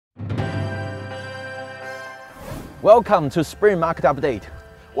Welcome to Spring Market Update.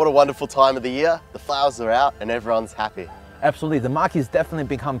 What a wonderful time of the year. The flowers are out and everyone's happy. Absolutely, the market has definitely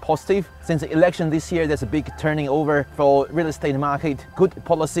become positive. Since the election this year, there's a big turning over for real estate market, good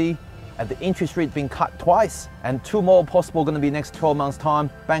policy, and the interest rate being cut twice, and two more possible going to be next 12 months time.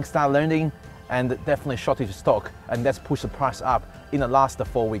 Banks start lending, and definitely shortage of stock, and that's pushed the price up in the last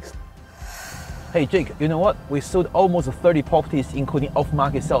 4 weeks. Hey Jake, you know what? We sold almost 30 properties, including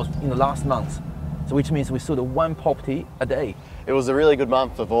off-market sales in the last month. So which means we sold one property a day. It was a really good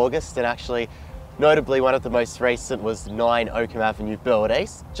month of August, and actually, notably one of the most recent was 9 Oakham Avenue, Burwood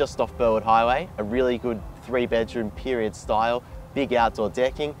East, just off Burwood Highway. A really good 3-bedroom period style, big outdoor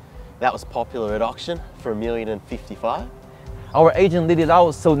decking. That was popular at auction for $1,055,000. Our agent Lily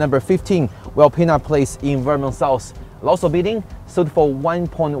Lau sold number 15, Wellpina Place in Vermont South. Lots of bidding, sold for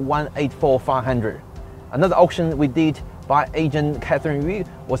 $1,184,500. Another auction we did by agent Catherine Yu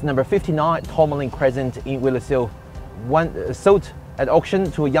was number 59, Tourmaline Crescent in Willerslev. Sold at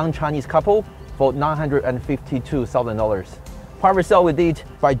auction to a young Chinese couple for $952,000. Private sale we did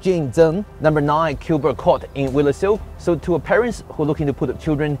by Jane Zheng, number 9, Gilbert Court in Willerslev. Sold to a parents who are looking to put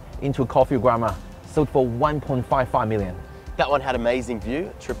children into Caulfield Grammar. Sold for $1.55 million. That one had amazing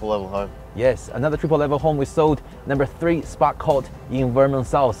view, triple level home. Yes, another triple level home we sold, number 3, Spark Court in Vermont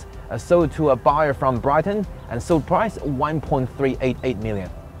South. Sold to a buyer from Brighton and sold price $1.388 million.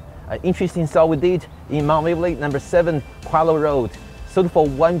 Interesting sale we did in Mount Waverley, number 7, Qualo Road. Sold for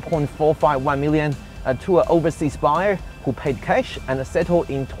 $1.451 million to an overseas buyer who paid cash and settled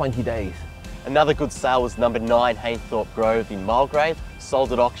in 20 days. Another good sale was number 9, Hainthorpe Grove in Mulgrave.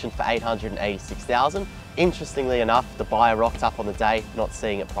 Sold at auction for $886,000. Interestingly enough, the buyer rocked up on the day, not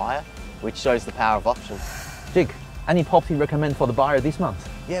seeing it prior, which shows the power of auctions. Jake, any property recommend for the buyer this month?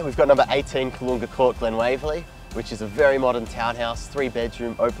 Yeah, we've got number 18, Kalunga Court, Glen Waverley, which is a very modern townhouse,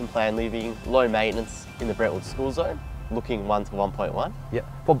 3-bedroom, open plan living, low maintenance in the Brentwood school zone, looking 1 to 1.1. Yeah,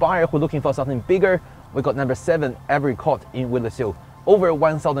 for buyer who are looking for something bigger, we got number 7, Avery Court in Willerslev. Over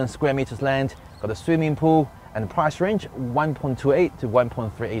 1,000 square meters land, got a swimming pool, and price range 1.28 to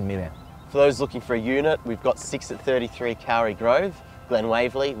 1.38 million. For those looking for a unit, we've got 6 at 33 Cowrie Grove, Glen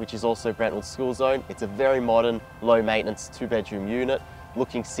Waverley, which is also Brentwood school zone. It's a very modern, low maintenance 2-bedroom unit,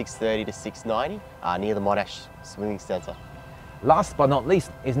 looking 630 to 690, near the Monash Swimming Centre. Last but not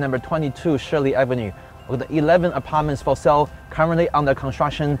least is number 22 Shirley Avenue. With the 11 apartments for sale, currently under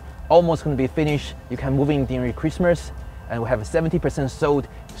construction, almost going to be finished. You can move in during Christmas, and we have 70% sold.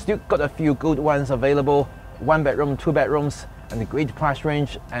 Still got a few good ones available, 1 bedroom, 2 bedrooms, and a great price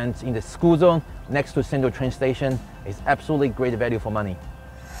range, and in the school zone next to Central train station. Is absolutely great value for money.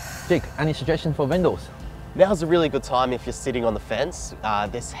 Jake, any suggestions for vendors? Now's a really good time if you're sitting on the fence.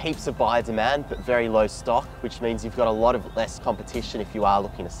 There's heaps of buyer demand, but very low stock, which means you've got a lot of less competition if you are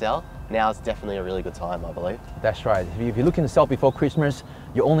looking to sell. Now's definitely a really good time, I believe. That's right. If you're looking to sell before Christmas,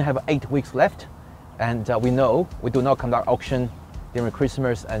 you only have 8 weeks left, and we know we do not conduct auction during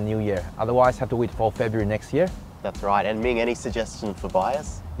Christmas and New Year. Otherwise, have to wait for February next year. That's right. And Ming, any suggestion for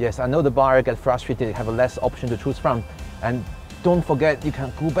buyers? Yes, I know the buyer get frustrated, have a less option to choose from. And don't forget, you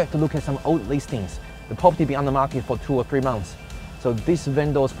can go back to look at some old listings. The property been on the market for 2 or 3 months. So this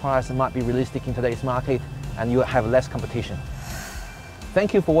vendor's price might be realistic in today's market, and you have less competition.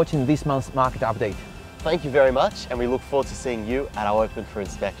 Thank you for watching this month's market update. Thank you very much, and we look forward to seeing you at our open for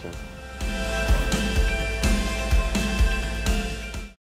inspection.